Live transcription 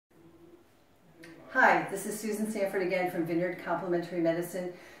Hi, this is Susan Sanford again from Vineyard Complementary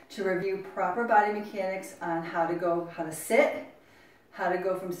Medicine to review proper body mechanics on how to sit, how to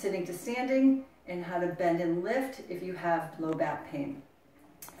go from sitting to standing, and how to bend and lift if you have low back pain.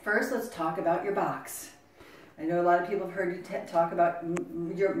 First, let's talk about your box. I know a lot of people have heard you talk about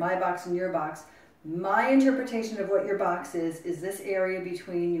my box and your box. My interpretation of what your box is this area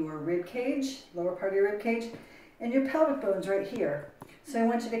between your rib cage, lower part of your rib cage, and your pelvic bones right here. So I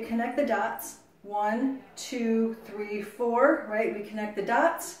want you to connect the dots. 1, 2, 3, 4, right? We connect the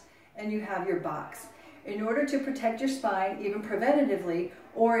dots and you have your box. In order to protect your spine, even preventatively,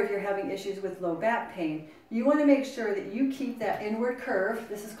 or if you're having issues with low back pain, you want to make sure that you keep that inward curve,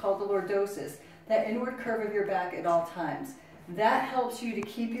 this is called the lordosis, that inward curve of your back at all times. That helps you to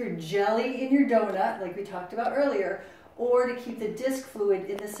keep your jelly in your donut, like we talked about earlier, or to keep the disc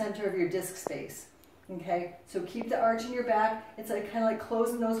fluid in the center of your disc space. Okay, so keep the arch in your back. It's like kind of like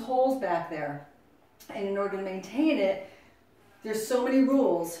closing those holes back there. And in order to maintain it, there's so many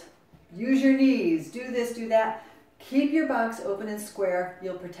rules. Use your knees, do this, do that. Keep your box open and square,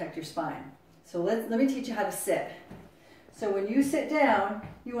 you'll protect your spine. So let me teach you how to sit. So when you sit down,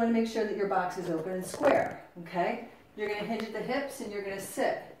 you want to make sure that your box is open and square, okay? You're going to hinge at the hips and you're going to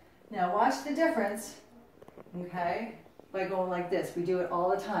sit. Now watch the difference, okay, by going like this. We do it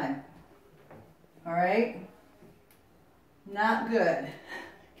all the time. All right? Not good.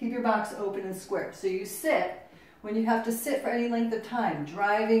 Keep your box open and square. So you sit, when you have to sit for any length of time,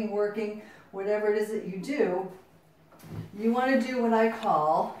 driving, working, whatever it is that you do, you want to do what I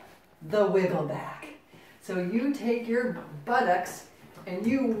call the wiggle back. So you take your buttocks and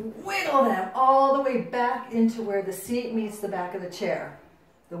you wiggle them all the way back into where the seat meets the back of the chair,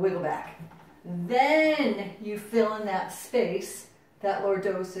 the wiggle back. Then you fill in that space, that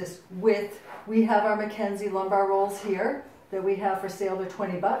lordosis, with, we have our Mackenzie lumbar rolls here that we have for sale. They're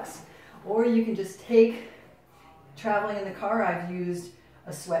 20 bucks. Or you can just take, traveling in the car, I've used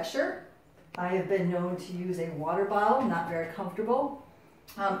a sweatshirt. I have been known to use a water bottle, not very comfortable.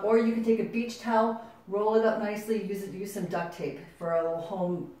 Or you can take a beach towel, roll it up nicely, use some duct tape for a little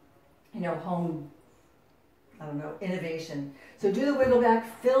home, innovation. So do the wiggle back,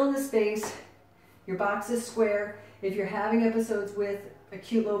 fill in the space, your box is square. If you're having episodes with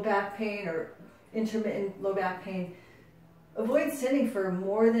acute low back pain or intermittent low back pain, avoid sitting for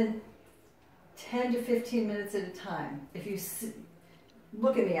more than 10 to 15 minutes at a time. If you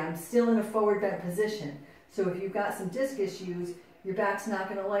look at me, I'm still in a forward bent position. So if you've got some disc issues, your back's not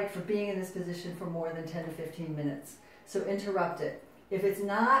going to like for being in this position for more than 10 to 15 minutes. So interrupt it. If it's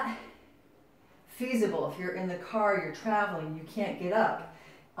not feasible, if you're in the car, you're traveling, you can't get up,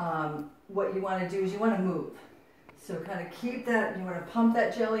 what you want to do is you want to move. So kind of keep that, you want to pump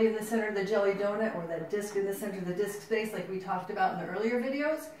that jelly in the center of the jelly donut or that disc in the center of the disc space like we talked about in the earlier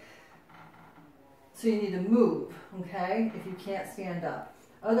videos. So you need to move, okay, if you can't stand up.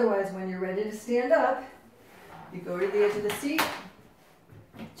 Otherwise, when you're ready to stand up, you go to the edge of the seat,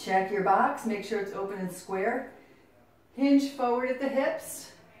 check your box, make sure it's open and square, hinge forward at the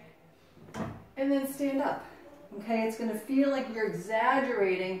hips, and then stand up. Okay, it's going to feel like you're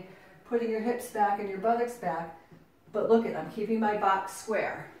exaggerating, putting your hips back and your buttocks back, but look at, I'm keeping my box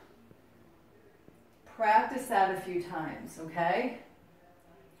square. Practice that a few times, okay?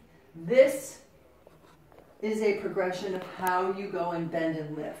 This is a progression of how you go and bend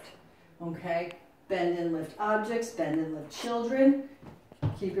and lift, okay? Bend and lift objects, bend and lift children.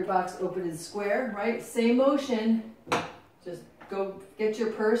 Keep your box open and square, right? Same motion. Just go get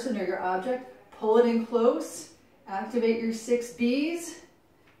your person or your object, pull it in close, activate your 6 B's,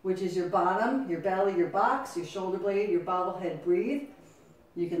 which is your bottom, your belly, your box, your shoulder blade, your bobblehead, breathe.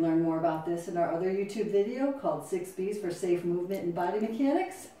 You can learn more about this in our other YouTube video called 6 B's for Safe Movement and Body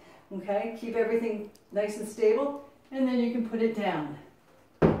Mechanics. Okay, keep everything nice and stable, and then you can put it down.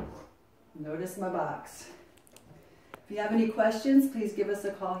 Notice my box. If you have any questions, please give us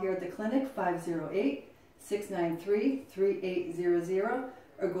a call here at the clinic, 508-693-3800,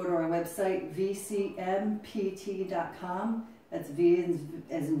 or go to our website, vcmpt.com. That's V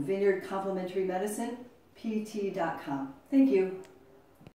as in Vineyard Complementary Medicine, pt.com. Thank you.